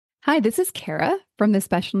Hi, this is Kara from the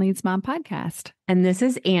Special Needs Mom podcast. And this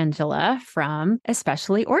is Angela from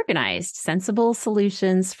Especially Organized, Sensible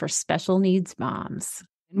Solutions for Special Needs Moms.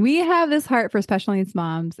 We have this heart for special needs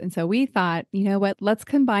moms. And so we thought, you know what, let's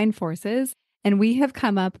combine forces. And we have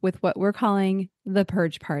come up with what we're calling the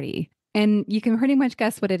Purge Party. And you can pretty much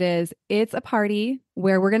guess what it is. It's a party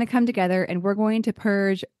where we're going to come together and we're going to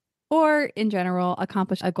purge, or in general,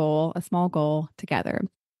 accomplish a goal, a small goal together.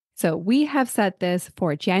 So we have set this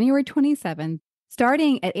for January 27th,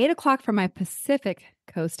 starting at 8 o'clock for my Pacific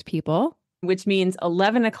Coast people. Which means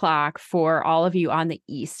 11 o'clock for all of you on the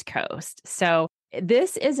East Coast. So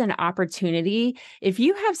this is an opportunity. If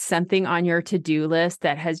you have something on your to-do list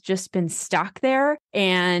that has just been stuck there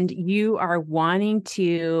and you are wanting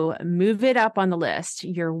to move it up on the list,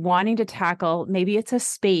 you're wanting to tackle, maybe it's a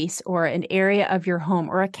space or an area of your home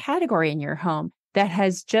or a category in your home that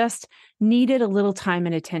has just needed a little time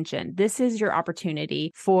and attention. This is your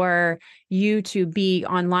opportunity for you to be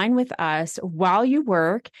online with us while you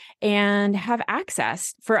work and have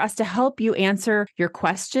access for us to help you answer your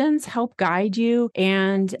questions, help guide you,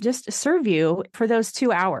 and just serve you for those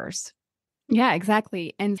 2 hours. Yeah,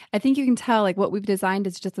 exactly. And I think you can tell like what we've designed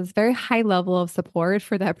is just this very high level of support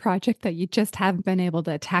for that project that you just haven't been able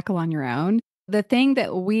to tackle on your own. The thing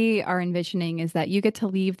that we are envisioning is that you get to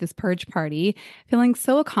leave this purge party feeling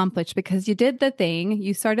so accomplished because you did the thing.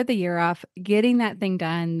 You started the year off getting that thing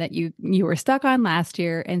done that you were stuck on last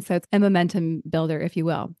year. And so it's a momentum builder, if you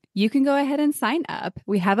will. You can go ahead and sign up.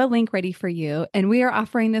 We have a link ready for you. And we are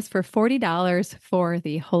offering this for $40 for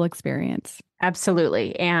the whole experience.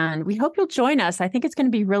 Absolutely. And we hope you'll join us. I think it's going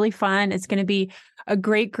to be really fun. It's going to be a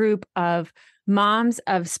great group of moms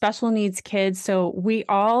of special needs kids. So we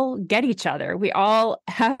all get each other. We all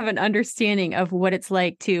have an understanding of what it's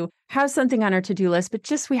like to have something on our to-do list, but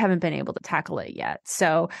just we haven't been able to tackle it yet.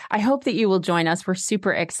 So I hope that you will join us. We're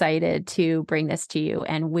super excited to bring this to you,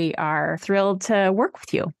 and we are thrilled to work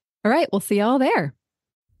with you. All right. We'll see you all there.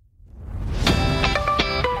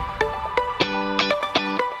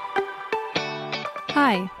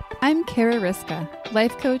 Hi, I'm Kara Riska,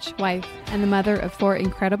 life coach, wife, and the mother of 4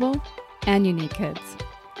 incredible and unique kids.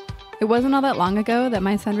 It wasn't all that long ago that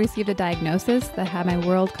my son received a diagnosis that had my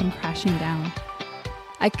world come crashing down.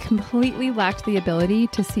 I completely lacked the ability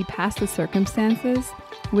to see past the circumstances,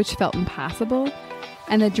 which felt impossible,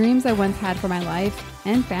 and the dreams I once had for my life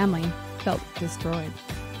and family felt destroyed.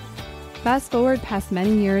 Fast forward past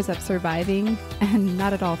many years of surviving and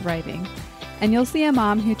not at all thriving, and you'll see a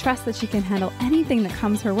mom who trusts that she can handle anything that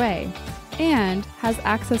comes her way and has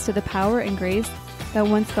access to the power and grace that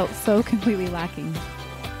once felt so completely lacking.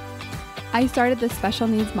 I started the Special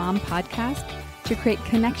Needs Mom podcast to create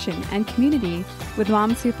connection and community with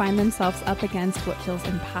moms who find themselves up against what feels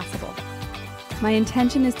impossible. My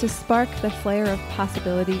intention is to spark the flare of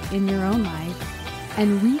possibility in your own life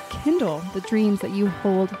and rekindle the dreams that you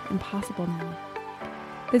hold impossible now.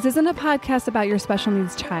 This isn't a podcast about your special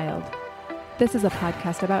needs child. This is a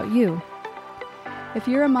podcast about you. If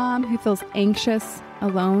you're a mom who feels anxious,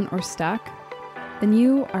 alone, or stuck, then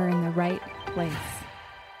you are in the right place.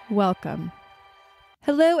 Welcome.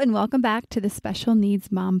 Hello, and welcome back to the Special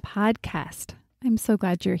Needs Mom podcast. I'm so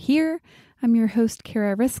glad you're here. I'm your host,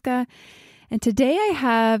 Kara Riska, and today I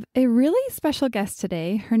have a really special guest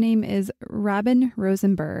today. Her name is Robyn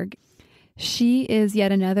Rosenberger. She is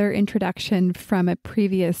yet another introduction from a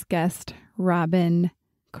previous guest, Robyn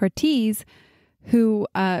Cortez, who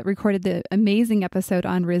recorded the amazing episode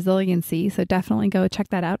on resiliency. So definitely go check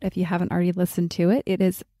that out if you haven't already listened to it. It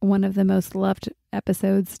is one of the most loved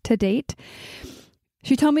episodes to date.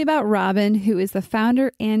 She told me about Robyn, who is the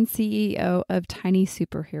founder and CEO of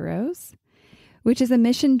TinySuperheroes, which is a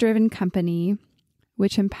mission-driven company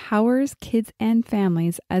which empowers kids and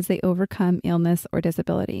families as they overcome illness or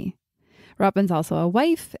disability. Robyn's also a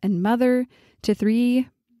wife and mother to 3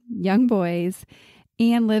 young boys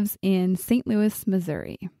and lives in St. Louis,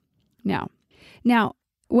 Missouri. Now,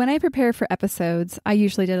 when I prepare for episodes, I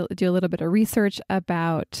usually do a little bit of research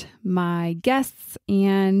about my guests,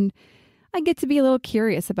 and I get to be a little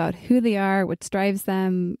curious about who they are, what drives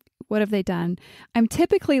them, what have they done. I'm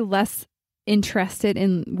typically less interested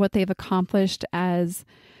in what they've accomplished as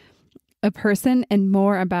a person and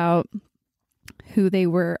more about who they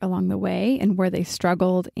were along the way and where they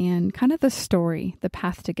struggled and kind of the story, the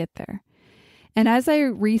path to get there. And as I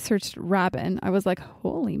researched Robyn, I was like,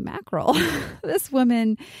 holy mackerel, this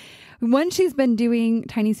woman, she's been doing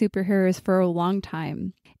TinySuperheroes for a long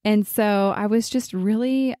time. And so I was just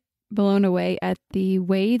really blown away at the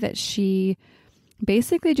way that she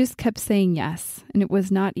basically just kept saying yes. And it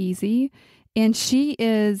was not easy. And she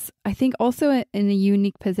is, I think, also in a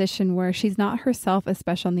unique position where she's not herself a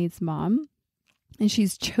special needs mom. And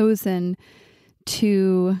she's chosen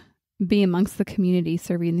to be amongst the community,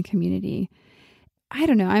 serving the community. I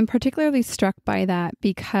don't know. I'm particularly struck by that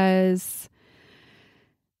because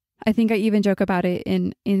I think I even joke about it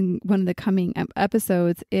in one of the coming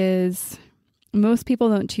episodes is most people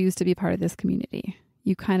don't choose to be part of this community.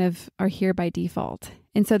 You kind of are here by default.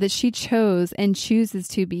 And so that she chose and chooses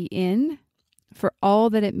to be in for all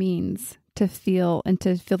that it means to feel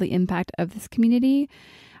the impact of this community.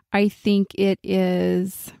 I think it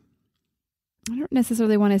is, I don't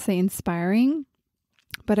necessarily want to say inspiring,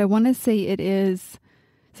 but I want to say it is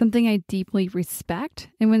something I deeply respect.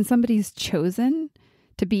 And when somebody's chosen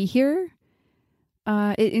to be here,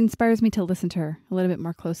 it inspires me to listen to her a little bit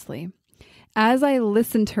more closely. As I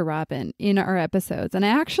listened to Robyn in our episodes, and I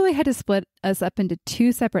actually had to split us up into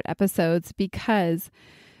 2 separate episodes because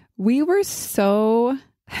we were so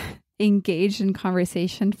engaged in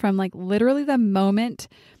conversation from like literally the moment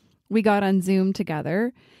we got on Zoom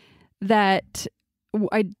together that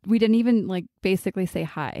we didn't even like basically say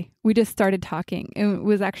hi. We just started talking. It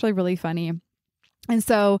was actually really funny. And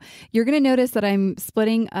so you're going to notice that I'm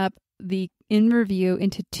splitting up the in review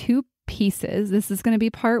into 2 pieces. This is going to be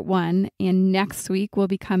part 1, and next week will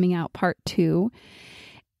be coming out part 2.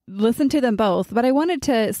 Listen to them both, but I wanted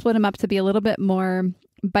to split them up to be a little bit more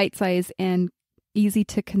bite-sized and easy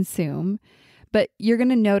to consume. But you're going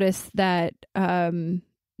to notice that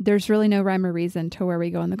there's really no rhyme or reason to where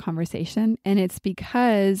we go in the conversation. And it's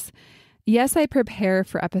because, yes, I prepare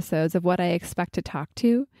for episodes of what I expect to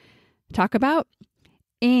talk about.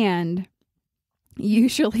 And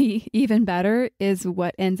usually even better is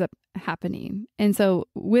what ends up happening. And so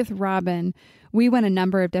with Robyn, we went a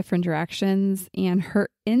number of different directions, and her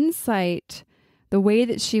insight, the way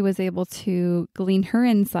that she was able to glean her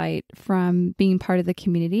insight from being part of the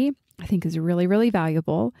community, I think is really, really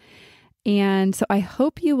valuable. And so I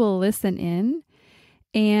hope you will listen in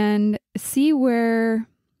and see where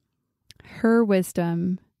her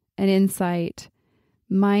wisdom and insight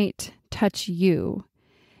might touch you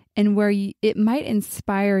and where it might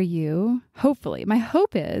inspire you. Hopefully, my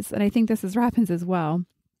hope is, and I think this is Robyn's as well,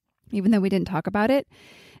 even though we didn't talk about it,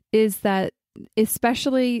 is that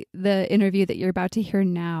especially the interview that you're about to hear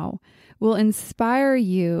now will inspire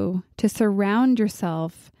you to surround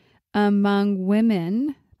yourself among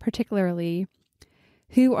women, particularly,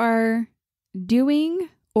 who are doing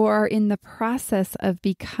or are in the process of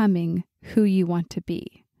becoming who you want to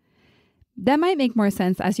be. That might make more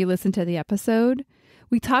sense as you listen to the episode.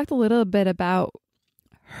 We talked a little bit about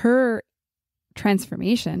her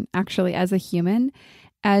transformation, actually, as a human,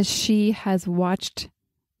 as she has watched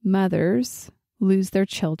mothers lose their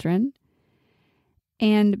children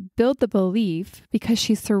and build the belief, because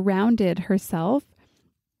she surrounded herself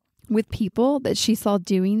with people that she saw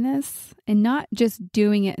doing this, and not just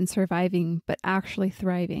doing it and surviving, but actually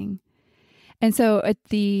thriving. And so at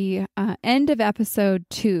the end of episode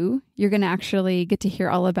 2, you're going to actually get to hear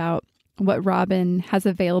all about what Robyn has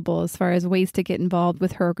available as far as ways to get involved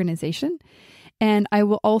with her organization. And I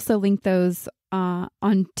will also link those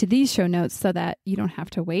onto these show notes so that you don't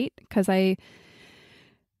have to wait, because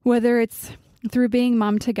whether it's through Being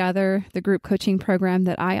Mom Together, the group coaching program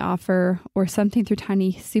that I offer, or something through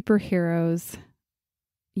TinySuperheroes,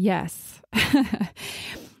 yes,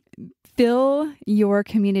 fill your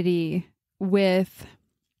community with,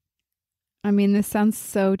 I mean, this sounds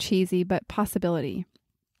so cheesy, but possibility.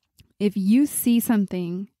 If you see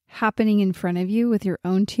something happening in front of you with your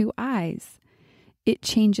own 2 eyes, it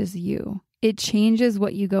changes you. It changes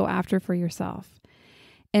what you go after for yourself.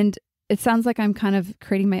 And it sounds like I'm kind of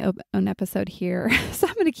creating my own episode here, so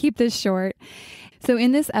I'm going to keep this short. So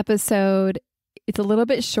in this episode, it's a little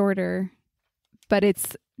bit shorter, but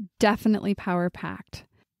it's definitely power-packed.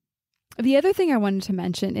 The other thing I wanted to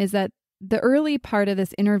mention is that the early part of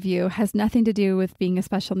this interview has nothing to do with being a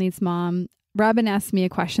special needs mom. Robyn asked me a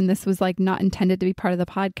question. This was like not intended to be part of the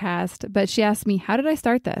podcast, but she asked me, how did I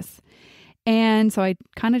start this? And so I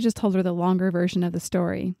kind of just told her the longer version of the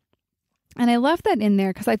story. And I left that in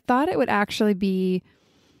there because I thought it would actually be,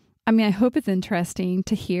 I mean, I hope it's interesting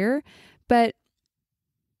to hear, but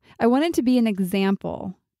I wanted to be an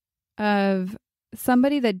example of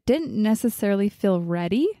somebody that didn't necessarily feel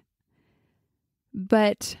ready,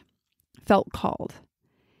 but felt called.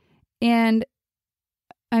 And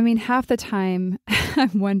I mean, half the time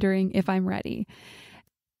I'm wondering if I'm ready.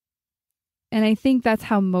 And I think that's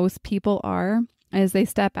how most people are as they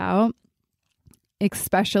step out,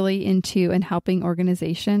 especially into an helping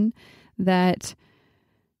organization, that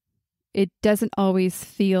it doesn't always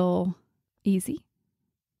feel easy.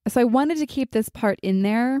 So I wanted to keep this part in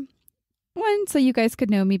there. One, so you guys could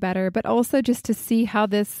know me better, but also just to see how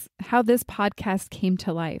this podcast came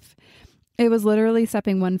to life. It was literally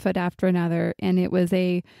stepping one foot after another, and it was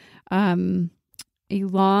a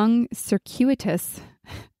long, circuitous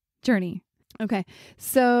journey. Okay,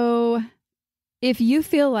 so if you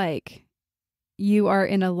feel like you are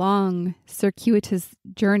in a long, circuitous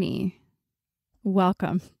journey,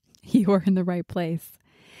 welcome. You are in the right place.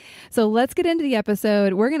 So let's get into the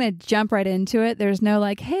episode. We're going to jump right into it. There's no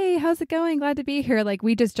like, hey, how's it going? Glad to be here. Like,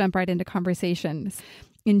 we just jump right into conversations.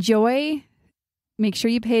 Enjoy. Make sure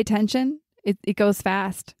you pay attention. It goes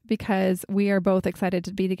fast because we are both excited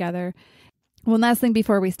to be together. One last thing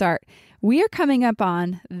before we start. We are coming up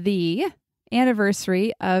on the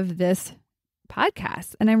anniversary of this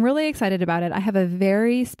podcast, and I'm really excited about it. I have a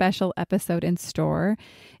very special episode in store.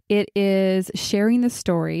 It is sharing the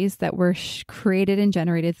stories that were created and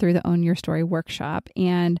generated through the Own Your Story workshop.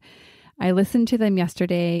 And I listened to them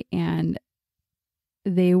yesterday, and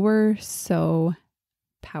they were so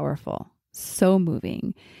powerful, so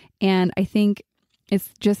moving. And I think it's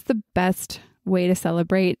just the best way to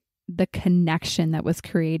celebrate the connection that was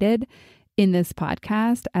created in this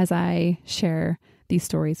podcast as I share these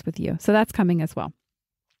stories with you. So that's coming as well.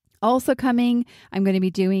 Also coming, I'm going to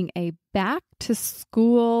be doing a back to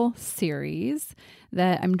school series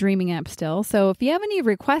that I'm dreaming up still. So if you have any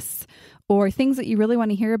requests or things that you really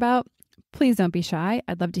want to hear about, please don't be shy.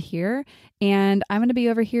 I'd love to hear. And I'm going to be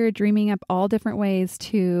over here dreaming up all different ways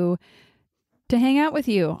to hang out with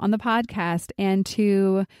you on the podcast and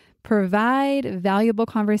to provide valuable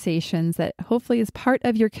conversations that hopefully is part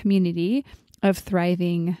of your community of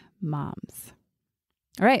thriving moms.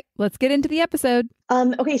 All right, let's get into the episode.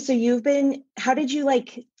 Okay, so how did you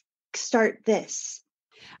start this?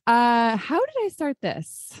 How did I start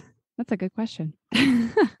this? That's a good question.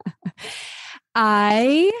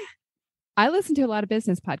 I listen to a lot of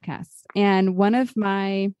business podcasts, and one of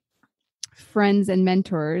my friends and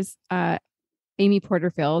mentors, Amy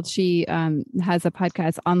Porterfield, she has a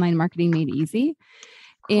podcast, Online Marketing Made Easy.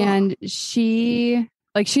 And she's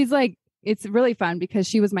like, it's really fun because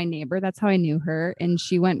she was my neighbor. That's how I knew her. And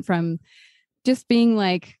she went from just being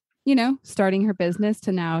like, starting her business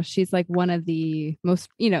to now she's like one of the most,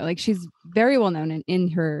 she's very well known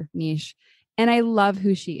in her niche. And I love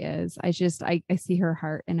who she is. I see her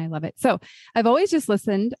heart and I love it. So I've always just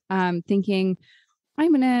listened, thinking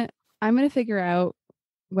I'm going to figure out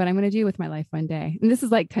what I'm going to do with my life one day. And this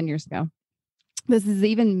is like 10 years ago. This is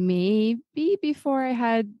even maybe before I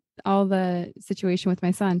had all the situation with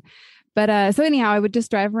my son. But so anyhow, I would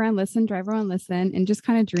just drive around, listen, and just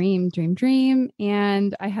kind of dream.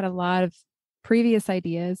 And I had a lot of previous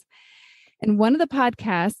ideas. And one of the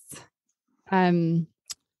podcasts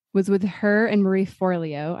was with her and Marie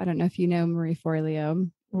Forleo. I don't know if you know Marie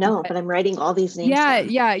Forleo. No, but I'm writing all these names down.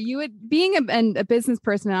 Yeah. You would, being a business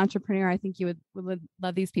person, an entrepreneur, I think you would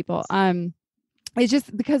love these people. It's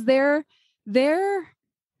just because their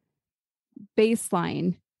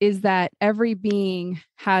baseline is that every being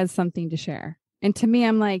has something to share. And to me,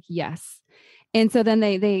 I'm like, yes. And so then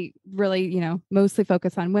they really, mostly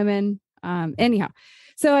focus on women. Anyhow,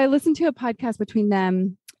 so I listened to a podcast between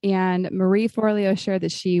them, and Marie Forleo shared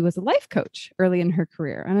that she was a life coach early in her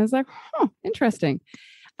career. And I was like, interesting.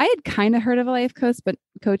 I had kind of heard of a life coach,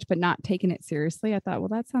 but not taken it seriously. I thought, well,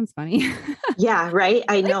 that sounds funny. Yeah, right.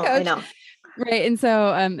 I know. Right. And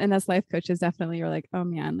so, and us life coaches definitely are like, oh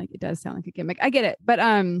man, like it does sound like a gimmick. I get it. But,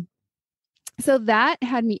 so that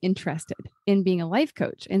had me interested in being a life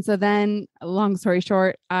coach. And so then, long story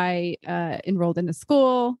short, I enrolled into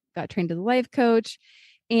school, got trained as a life coach.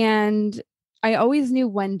 And I always knew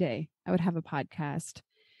one day I would have a podcast.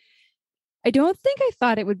 I don't think I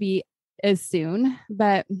thought it would be as soon,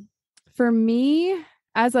 but for me,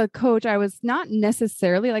 as a coach, I was not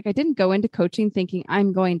necessarily I didn't go into coaching thinking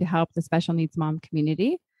I'm going to help the special needs mom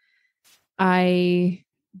community. I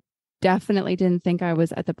definitely didn't think I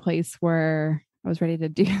was at the place where I was ready to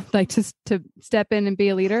do to step in and be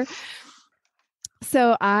a leader.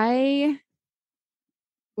 So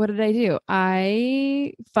what did I do?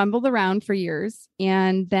 I fumbled around for years,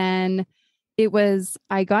 and then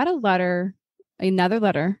I got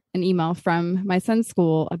an email from my son's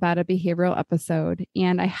school about a behavioral episode.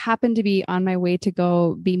 And I happened to be on my way to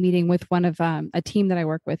go be meeting with one of a team that I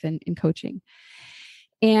work with in coaching.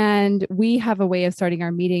 And we have a way of starting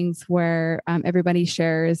our meetings where everybody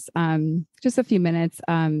shares just a few minutes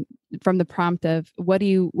from the prompt of what do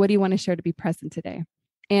you want to share to be present today?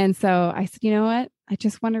 And so I said, you know what? I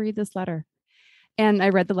just want to read this letter. And I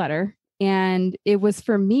read the letter. And it was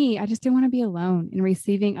for me, I just didn't want to be alone in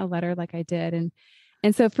receiving a letter like I did. And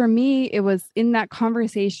And so for me, it was in that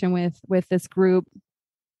conversation with this group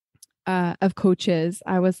of coaches,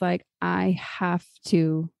 I was like, I have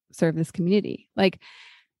to serve this community. Like,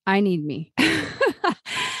 I need me.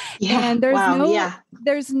 Yeah. And Wow. Yeah.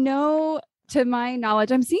 there's no, to my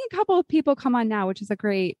knowledge, I'm seeing a couple of people come on now, which is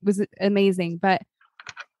was amazing, but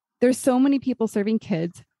there's so many people serving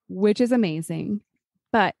kids, which is amazing,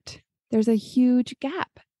 but there's a huge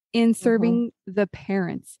gap in serving the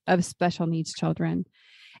parents of special needs children.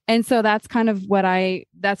 And so that's kind of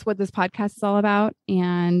that's what this podcast is all about.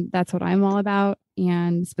 And that's what I'm all about,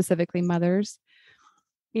 and specifically mothers.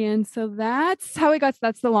 And so that's how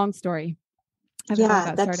that's the long story of how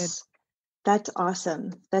I got started. That's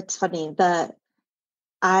awesome. That's funny.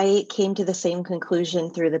 I came to the same conclusion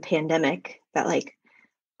through the pandemic that like,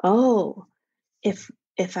 oh, if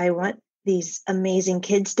I want these amazing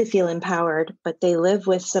kids to feel empowered, but they live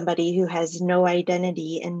with somebody who has no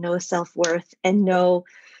identity and no self-worth and no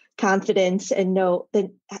confidence and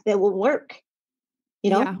then that won't work.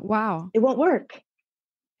 Yeah. Wow. It won't work.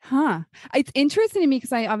 Huh. It's interesting to me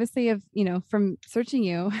because I obviously have, from searching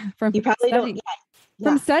you, You probably studying, don't. Yeah.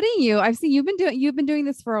 From studying you, I've seen you've been doing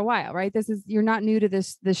this for a while, right? You're not new to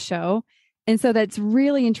this show. And so that's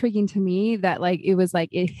really intriguing to me that like, it was like,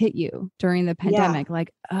 it hit you during the pandemic. Yeah.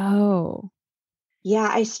 Like, oh. Yeah.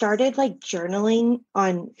 I started like journaling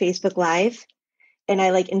on Facebook Live, and I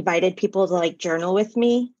like invited people to like journal with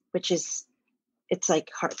me, it's like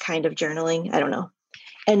kind of journaling. I don't know.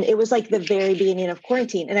 And it was like the very beginning of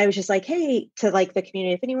quarantine. And I was just like, hey, to like the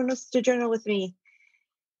community, if anyone wants to journal with me.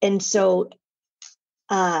 And so,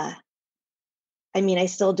 I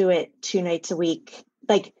still do it 2 nights a week.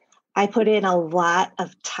 Like I put in a lot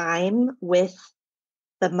of time with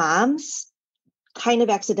the moms, kind of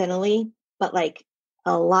accidentally, but like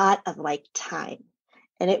a lot of like time.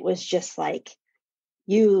 And it was just like,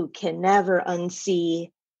 you can never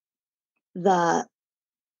unsee the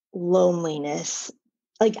loneliness.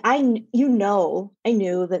 Like I knew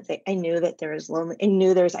that there was lonely. I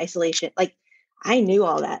knew there was isolation. Like I knew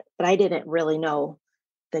all that, but I didn't really know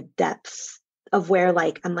the depths of where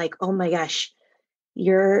like, I'm like, oh my gosh,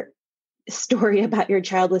 your story about your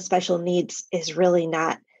child with special needs is really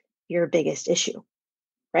not your biggest issue.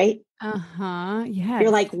 Right? Yeah.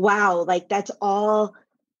 You're like, wow, like that's all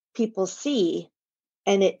people see.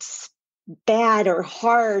 And it's bad or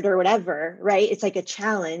hard or whatever, right? It's like a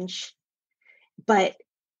challenge. But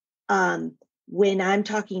when I'm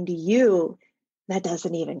talking to you, that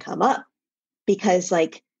doesn't even come up, because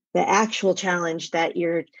like the actual challenge that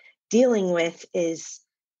you're dealing with is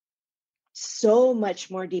so much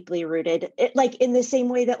more deeply rooted. It, like in the same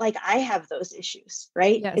way that like I have those issues,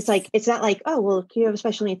 right? Yes. It's like, it's not like, oh, well, if you have a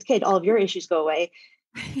special needs kid, all of your issues go away.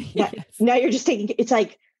 Yes. Now you're just taking, it's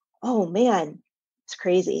like, oh man, it's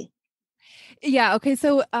crazy. Yeah. Okay.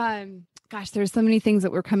 So, gosh, there's so many things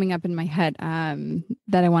that were coming up in my head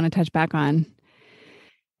that I want to touch back on.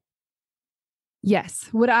 Yes.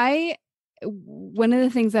 One of the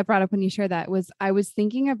things that brought up when you shared that was I was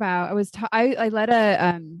thinking about, I led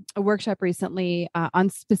a workshop recently on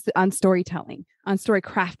storytelling, on story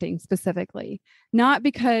crafting specifically, not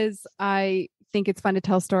because I think it's fun to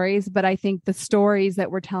tell stories, but I think the stories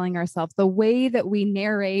that we're telling ourselves, the way that we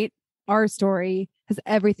narrate our story has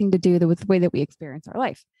everything to do with the way that we experience our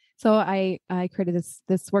life. So I created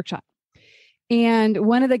this workshop. And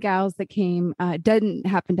one of the gals that came didn't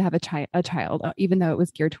happen to have a child, even though it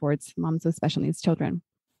was geared towards moms with special needs children.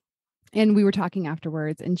 And we were talking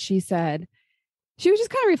afterwards, and she said, she was just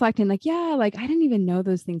kind of reflecting like, yeah, like I didn't even know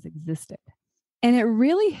those things existed. And it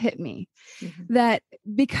really hit me that,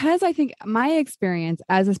 because I think my experience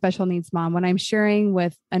as a special needs mom, when I'm sharing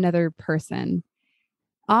with another person,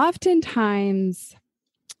 oftentimes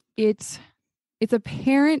it's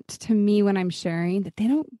apparent to me when I'm sharing that they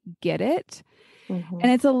don't get it.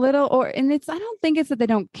 And it's a little, I don't think it's that they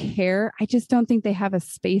don't care. I just don't think they have a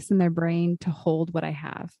space in their brain to hold what I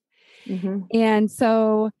have. And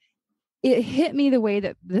so it hit me the way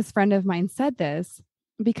that this friend of mine said this,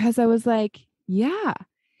 because I was like, yeah,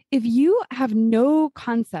 if you have no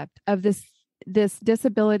concept of this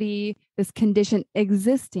disability, this condition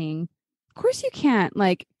existing, of course you can't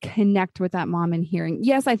like connect with that mom and hearing.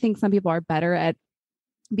 Yes, I think some people are better at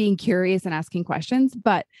being curious and asking questions,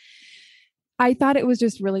 but I thought it was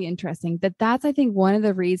just really interesting that's, I think, one of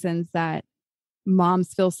the reasons that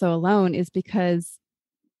moms feel so alone is because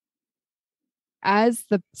as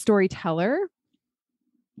the storyteller,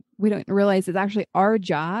 we don't realize it's actually our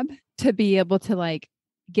job to be able to like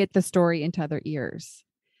get the story into other ears.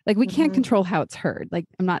 Like we can't control how it's heard. Like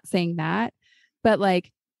I'm not saying that, but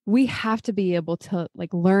like we have to be able to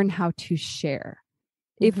like learn how to share.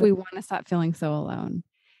 if we want to stop feeling so alone.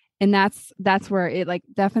 And that's where it like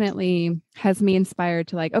definitely has me inspired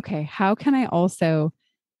to like, okay, how can I also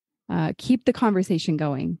keep the conversation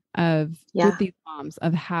going with these moms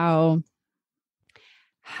of how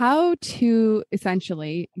to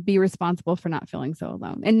essentially be responsible for not feeling so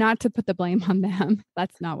alone, and not to put the blame on them.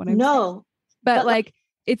 That's not what I'm saying. But like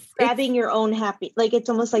it's grabbing your own happy, like it's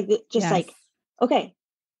almost like just like, okay,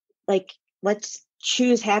 like let's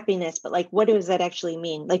choose happiness, but like what does that actually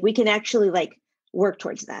mean? Like we can actually like work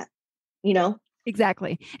towards that, you know?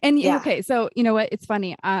 Exactly. And okay, so you know what? It's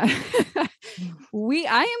funny. I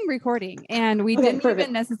am recording and we didn't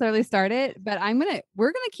even necessarily start it, but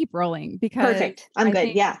we're gonna keep rolling because I'm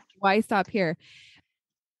good. Yeah. Why stop here?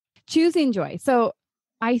 Choosing joy. So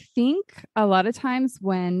I think a lot of times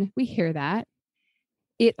when we hear that,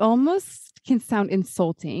 it almost can sound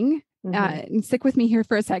insulting. And stick with me here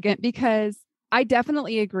for a second, because I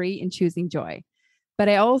definitely agree in choosing joy. But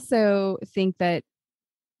I also think that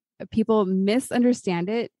people misunderstand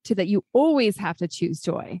it to that you always have to choose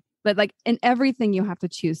joy. But like in everything, you have to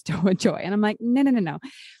choose joy. And I'm like, no.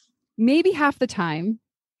 Maybe half the time,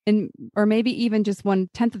 or maybe even just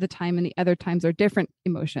 1/10 of the time, and the other times are different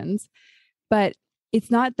emotions. But it's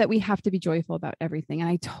not that we have to be joyful about everything. And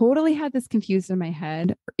I totally had this confused in my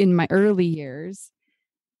head in my early years.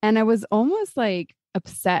 And I was almost like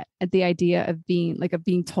upset at the idea of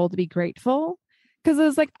being told to be grateful. Because I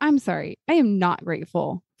was like, I'm sorry, I am not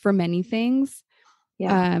grateful for many things.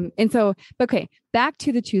 Yeah. And so, okay, back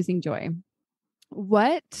to the choosing joy.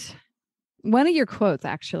 One of your quotes,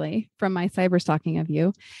 actually, from my cyber stalking of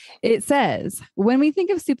you, it says, when we think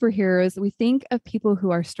of superheroes, we think of people who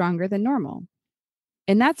are stronger than normal.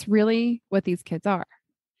 And that's really what these kids are.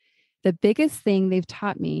 The biggest thing they've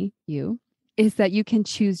taught me, is that you can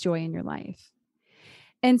choose joy in your life.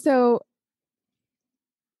 And so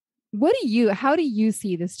how do you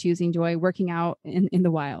see this choosing joy working out in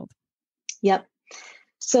the wild? Yep.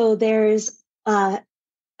 So there's an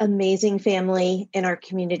amazing family in our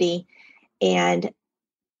community, and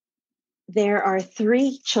there are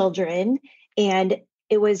 3 children, and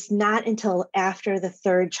it was not until after the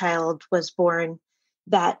 3rd child was born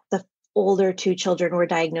that the older 2 children were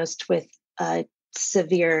diagnosed with a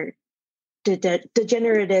severe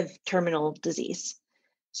degenerative terminal disease.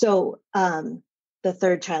 So the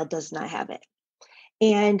 3rd child does not have it.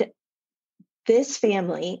 And this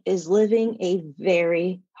family is living a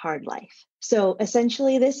very hard life. So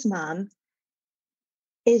essentially, this mom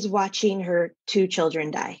is watching her 2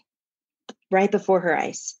 children die right before her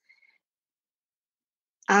eyes.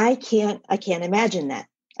 I can't imagine that.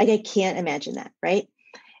 Like, I can't imagine that, right?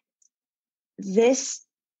 This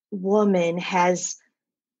woman has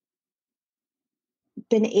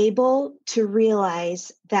been able to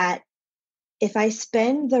realize that if I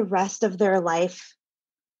spend the rest of their life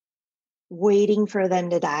waiting for them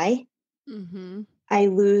to die, I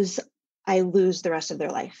lose the rest of their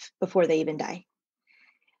life before they even die.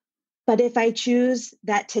 But if I choose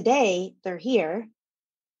that today they're here,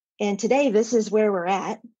 and today this is where we're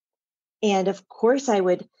at, and of course I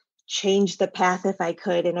would change the path if I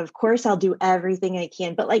could, and of course I'll do everything I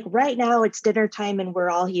can, but like right now it's dinner time and we're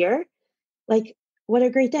all here. Like, what a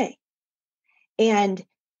great day. And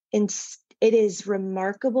it is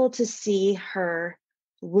remarkable to see her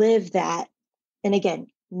live that. And again,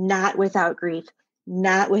 not without grief,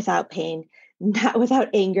 not without pain, not without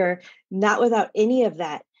anger, not without any of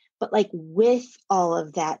that, but like with all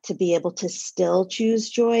of that, to be able to still choose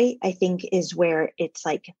joy, I think is where it's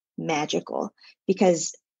like magical,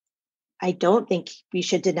 because I don't think we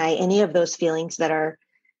should deny any of those feelings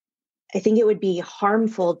I think it would be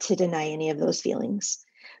harmful to deny any of those feelings.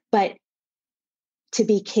 But to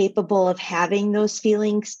be capable of having those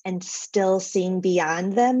feelings and still seeing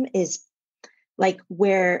beyond them is like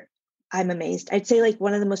where I'm amazed. I'd say like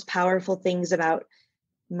one of the most powerful things about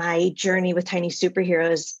my journey with Tiny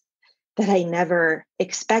Superheroes that I never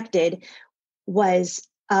expected was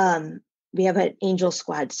we have an angel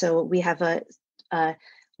squad. So we have a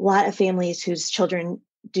lot of families whose children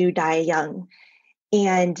do die young.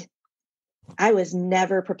 And I was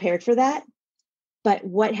never prepared for that. But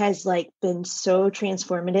what has like been so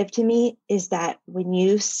transformative to me is that when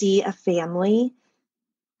you see a family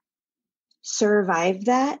survive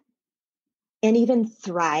that and even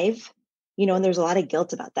thrive, and there's a lot of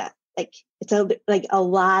guilt about that. Like it's a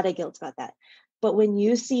lot of guilt about that. But when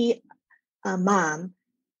you see a mom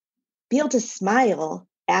be able to smile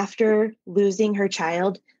after losing her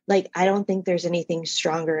child, like I don't think there's anything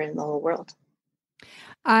stronger in the whole world.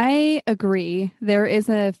 I agree. There is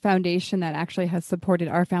a foundation that actually has supported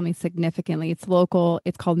our family significantly. It's local.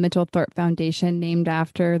 It's called Mitchell Thorpe Foundation, named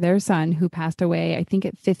after their son who passed away, I think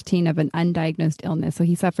at 15 of an undiagnosed illness. So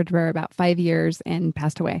he suffered for about 5 years and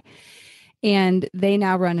passed away. And they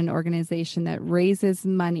now run an organization that raises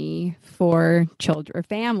money for children or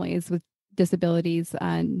families with disabilities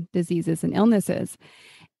and diseases and illnesses.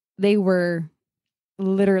 They were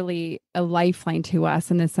literally a lifeline to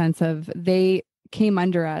us in the sense of they came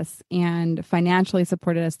under us and financially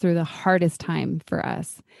supported us through the hardest time for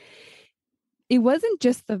us. It wasn't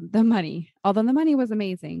just the money, although the money was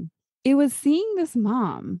amazing. It was seeing this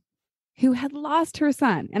mom who had lost her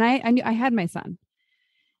son. And I knew I had my son,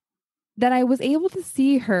 that I was able to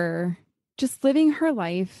see her just living her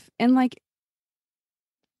life and like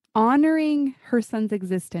honoring her son's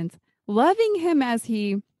existence, loving him as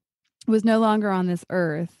he was no longer on this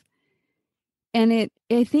earth. And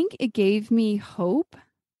I think it gave me hope.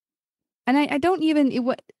 And I don't even,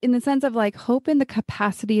 in the sense of like hope in the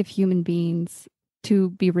capacity of human beings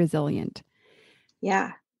to be resilient.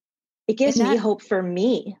 Yeah. It And gives me hope for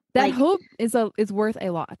me. that Like, hope is worth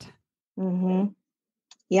a lot.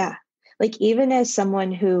 Yeah. Like, even as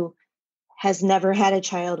someone who has never had a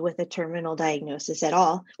child with a terminal diagnosis at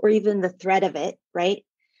all, or even the threat of it, right?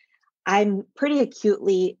 I'm pretty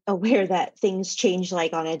acutely aware that things change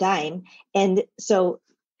like on a dime. And so,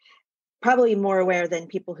 probably more aware than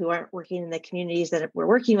people who aren't working in the communities that we're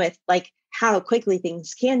working with, like how quickly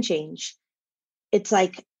things can change. It's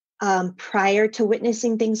like, prior to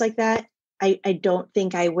witnessing things like that, I don't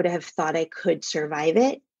think I would have thought I could survive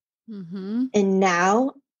it. Mm-hmm. And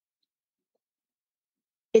now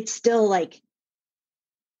it's still like,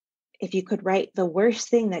 if you could write the worst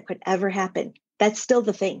thing that could ever happen, that's still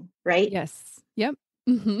the thing, right? Yes. Yep.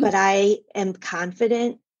 Mm-hmm. But I am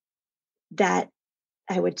confident that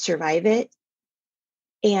I would survive it.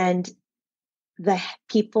 And the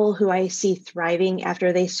people who I see thriving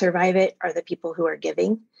after they survive it are the people who are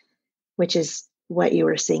giving, which is what you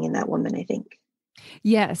were seeing in that woman, I think.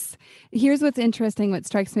 Yes. Here's what's interesting. What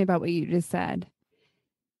strikes me about what you just said.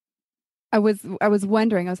 I was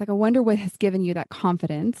wondering, I was like, I wonder what has given you that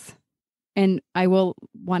confidence. And I will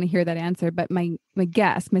want to hear that answer. But my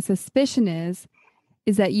guess, my suspicion is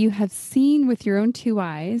that you have seen with your own two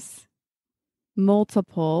eyes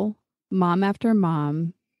multiple mom after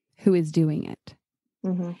mom who is doing it.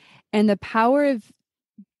 Mm-hmm. And the power of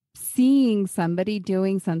seeing somebody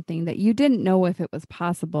doing something that you didn't know if it was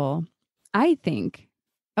possible, I think,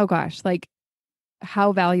 oh gosh, like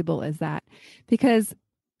how valuable is that? Because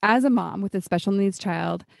as a mom with a special needs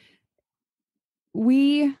child,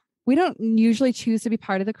 we don't usually choose to be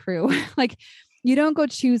part of the crew. Like you don't go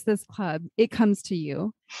choose this club, it comes to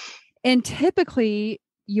you. And typically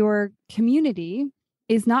your community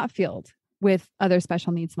is not filled with other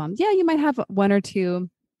special needs moms. Yeah, you might have one or two,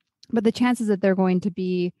 but the chances that they're going to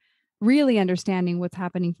be really understanding what's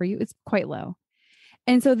happening for you is quite low.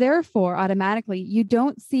 And so therefore, automatically, you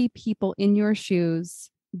don't see people in your shoes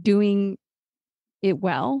doing it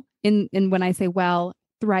well. And when I say well,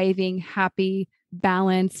 thriving, happy,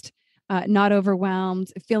 balanced, not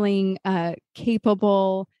overwhelmed, feeling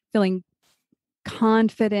capable, feeling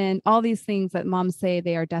confident, all these things that moms say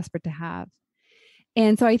they are desperate to have.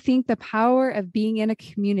 And so I think the power of being in a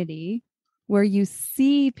community where you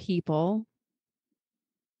see people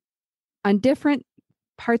on different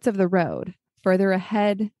parts of the road, further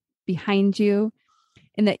ahead, behind you,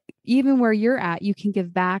 and that even where you're at, you can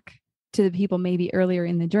give back to the people maybe earlier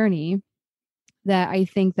in the journey. That I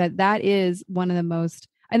think that is one of the most,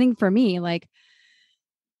 I think for me, like,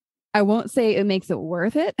 I won't say it makes it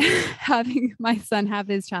worth it having my son have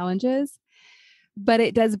his challenges, but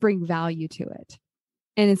it does bring value to it.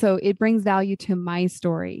 And so it brings value to my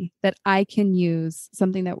story that I can use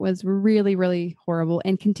something that was really, really horrible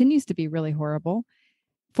and continues to be really horrible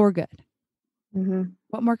for good. Mm-hmm.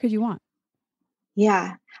 What more could you want?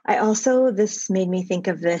 Yeah. This made me think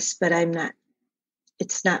of this, but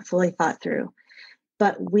it's not fully thought through.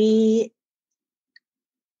 But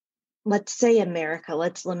let's say America,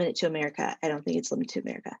 let's limit it to America. I don't think it's limited to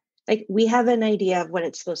America. Like, we have an idea of what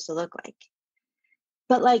it's supposed to look like.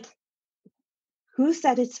 But like, who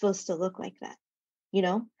said it's supposed to look like that? You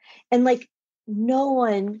know? And like, no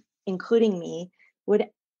one, including me,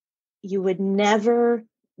 you would never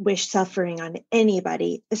wish suffering on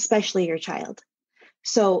anybody, especially your child.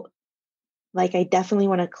 So like, I definitely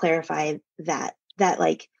want to clarify that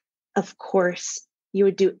like, of course you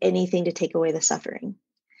would do anything to take away the suffering.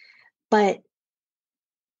 But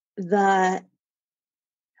the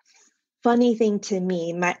funny thing to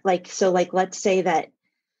me, let's say that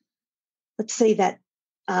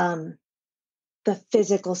the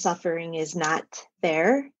physical suffering is not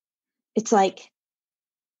there. It's like,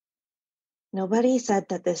 nobody said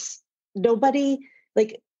that nobody,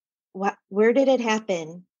 like, where did it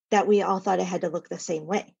happen that we all thought it had to look the same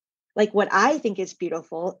way? Like, what I think is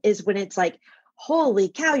beautiful is when it's like, holy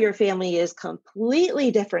cow, your family is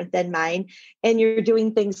completely different than mine, and you're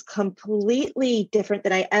doing things completely different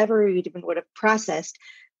than I ever even would have processed.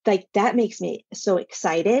 Like, that makes me so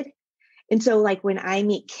excited. And so, like, when I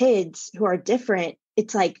meet kids who are different,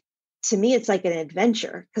 it's like, to me, it's like an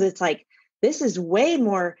adventure, because it's like, this is way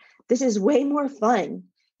more fun,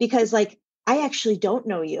 because like, I actually don't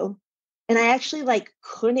know you, and I actually like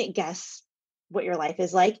couldn't guess what your life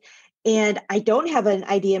is like. And I don't have an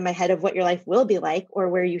idea in my head of what your life will be like, or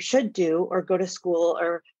where you should do, or go to school,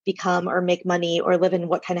 or become, or make money, or live in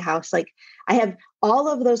what kind of house. Like, I have all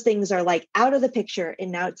of those things are like out of the picture.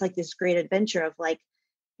 And now it's like this great adventure of like,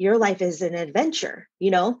 your life is an adventure, you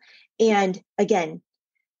know? And again,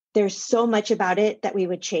 there's so much about it that we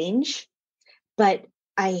would change, but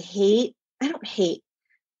I think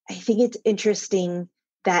it's interesting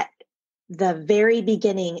that the very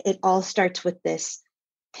beginning, it all starts with this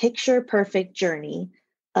picture perfect journey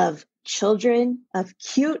of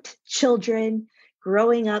cute children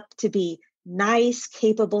growing up to be nice,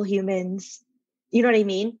 capable humans. You know what I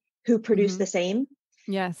mean? Who produce the same.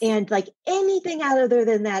 Yes. And like, anything other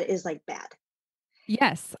than that is like bad.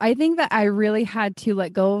 Yes. I think that I really had to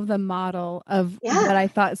let go of the model of what I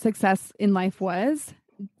thought success in life was,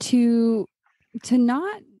 to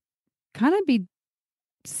not kind of be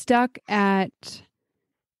stuck at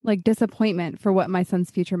like disappointment for what my son's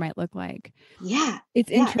future might look like. Yeah.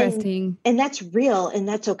 It's interesting. And that's real, and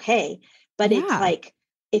that's okay. But it's like,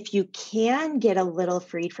 if you can get a little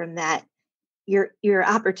freed from that, your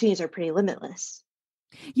opportunities are pretty limitless.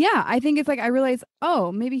 Yeah. I think it's like, I realize,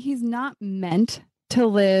 oh, maybe he's not meant to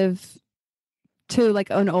live to like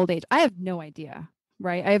an old age. I have no idea,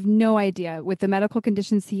 right? I have no idea with the medical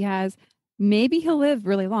conditions he has. Maybe he'll live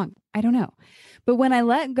really long. I don't know. But when I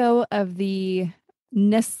let go of the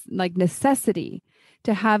necessity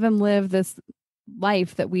to have him live this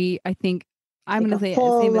life that I think I'm going to say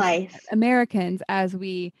full same life. as Americans, as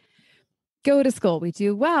we go to school, we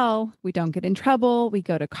do well, we don't get in trouble, we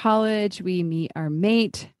go to college, we meet our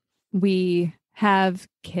mate, we have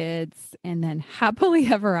kids, and then happily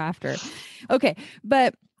ever after. Okay.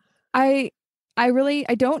 But I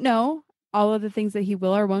don't know all of the things that he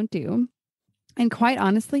will or won't do. And quite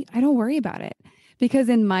honestly, I don't worry about it, because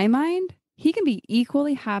in my mind, he can be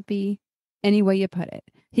equally happy any way you put it.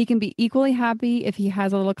 He can be equally happy if he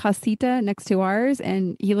has a little casita next to ours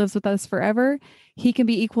and he lives with us forever. He can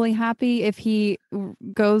be equally happy if he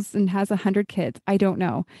goes and has 100 kids. I don't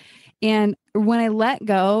know. And when I let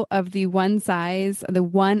go of the one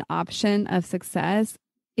option of success,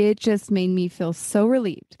 it just made me feel so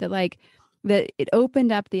relieved that it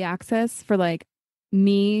opened up the access for like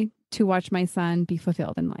me to watch my son be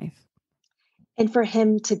fulfilled in life. And for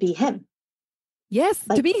him to be him. Yes,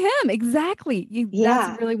 to be him. Exactly.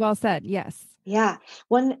 That's really well said. Yes. Yeah.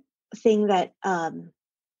 One thing that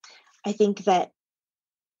I think that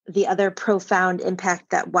the other profound impact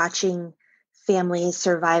that watching families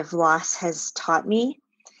survive loss has taught me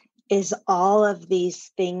is all of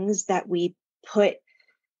these things that we put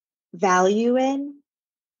value in.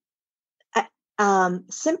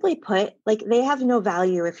 Simply put, like, they have no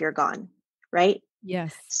value if you're gone, right?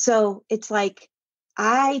 Yes. So it's like,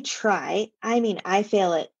 I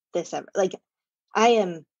fail at this. Like, I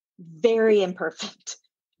am very imperfect,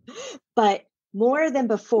 but more than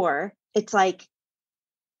before, it's like,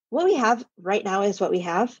 what we have right now is what we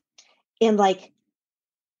have. And like,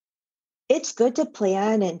 it's good to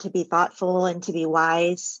plan and to be thoughtful and to be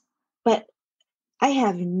wise, but I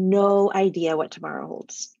have no idea what tomorrow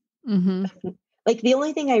holds. Mm-hmm. Like, the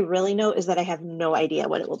only thing I really know is that I have no idea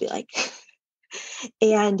what it will be like.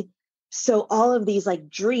 And so all of these like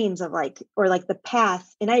dreams of like, or like the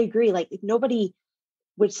path, and I agree, like, nobody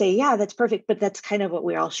would say, yeah, that's perfect, but that's kind of what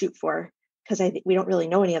we all shoot for, because I think we don't really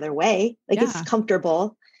know any other way. Like, it's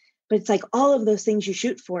comfortable, but it's like all of those things you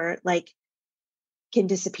shoot for like can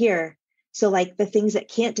disappear. So like the things that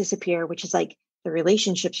can't disappear, which is like the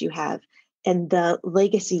relationships you have and the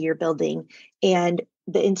legacy you're building and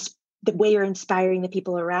the way you're inspiring the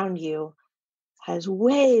people around you, has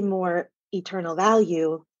way more eternal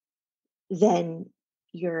value than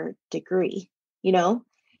your degree, you know?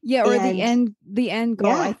 Yeah. Or the end goal.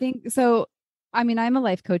 Yeah. I think so. I mean, I'm a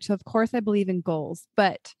life coach, so of course I believe in goals,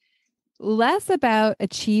 but less about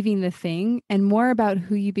achieving the thing and more about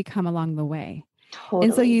who you become along the way. Totally.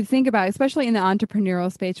 And so you think about, especially in the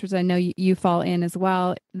entrepreneurial space, which I know you fall in as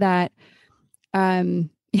well, that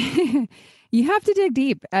You have to dig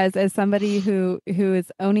deep as somebody who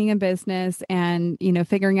is owning a business and,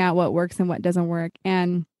 figuring out what works and what doesn't work.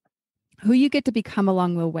 And who you get to become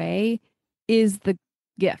along the way is the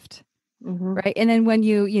gift. Right. And then when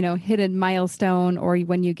you hit a milestone or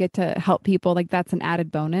when you get to help people, like that's an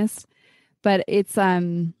added bonus. But it's,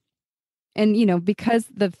 and, because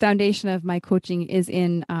the foundation of my coaching is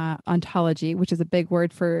in ontology, which is a big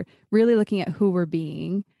word for really looking at who we're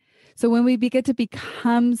being. So when we get to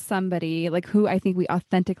become somebody like who I think we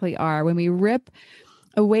authentically are, when we rip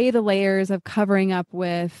away the layers of covering up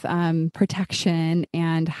with protection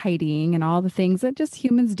and hiding and all the things that just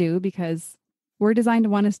humans do because we're designed to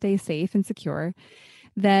want to stay safe and secure,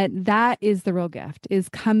 that is the real gift, is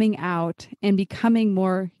coming out and becoming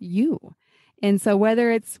more you. And so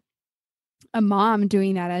whether it's a mom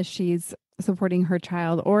doing that as she's supporting her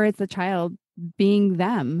child, or it's a child being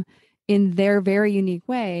them in their very unique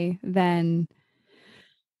way, then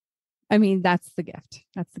that's the gift.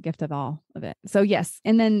 That's the gift of all of it. So yes.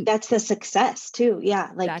 And then that's the success too.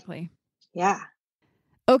 Yeah. Exactly. Yeah.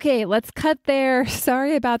 Okay, let's cut there.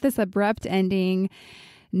 Sorry about this abrupt ending.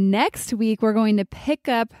 Next week, we're going to pick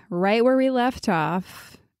up right where we left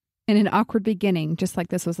off in an awkward beginning, just like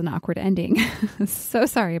this was an awkward ending. So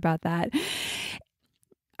sorry about that.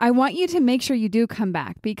 I want you to make sure you do come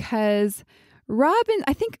back because Robyn,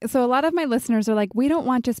 I think, so a lot of my listeners are like, we don't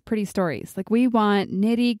want just pretty stories. Like we want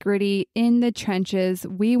nitty gritty in the trenches.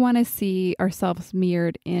 We want to see ourselves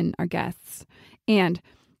mirrored in our guests. And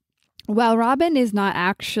while Robyn is not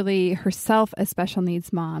actually herself a special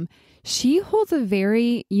needs mom, she holds a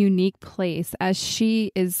very unique place as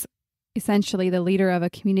she is essentially the leader of a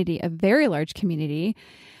community, a very large community,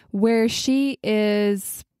 where she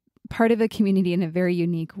is part of a community in a very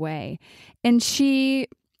unique way. And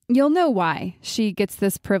you'll know why she gets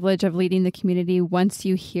this privilege of leading the community once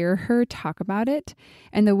you hear her talk about it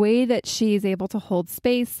and the way that she is able to hold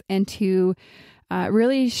space and to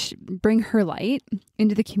really bring her light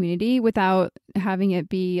into the community without having it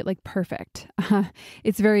be like perfect.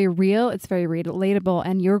 It's very real. It's very relatable,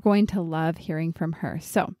 and you're going to love hearing from her.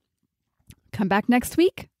 So come back next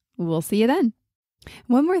week. We'll see you then.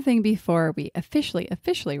 One more thing before we officially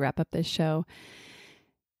wrap up this show.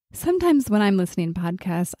 Sometimes when I'm listening to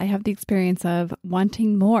podcasts, I have the experience of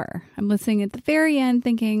wanting more. I'm listening at the very end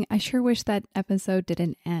thinking, I sure wish that episode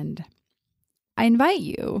didn't end. I invite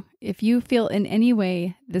you, if you feel in any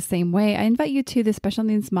way the same way, I invite you to the Special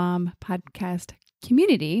Needs Mom podcast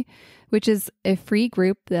community, which is a free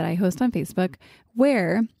group that I host on Facebook,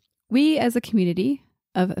 where we as a community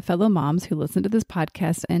of fellow moms who listen to this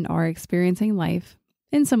podcast and are experiencing life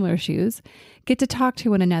in similar shoes, get to talk to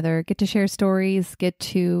one another, get to share stories, get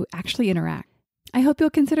to actually interact. I hope you'll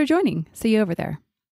consider joining. See you over there.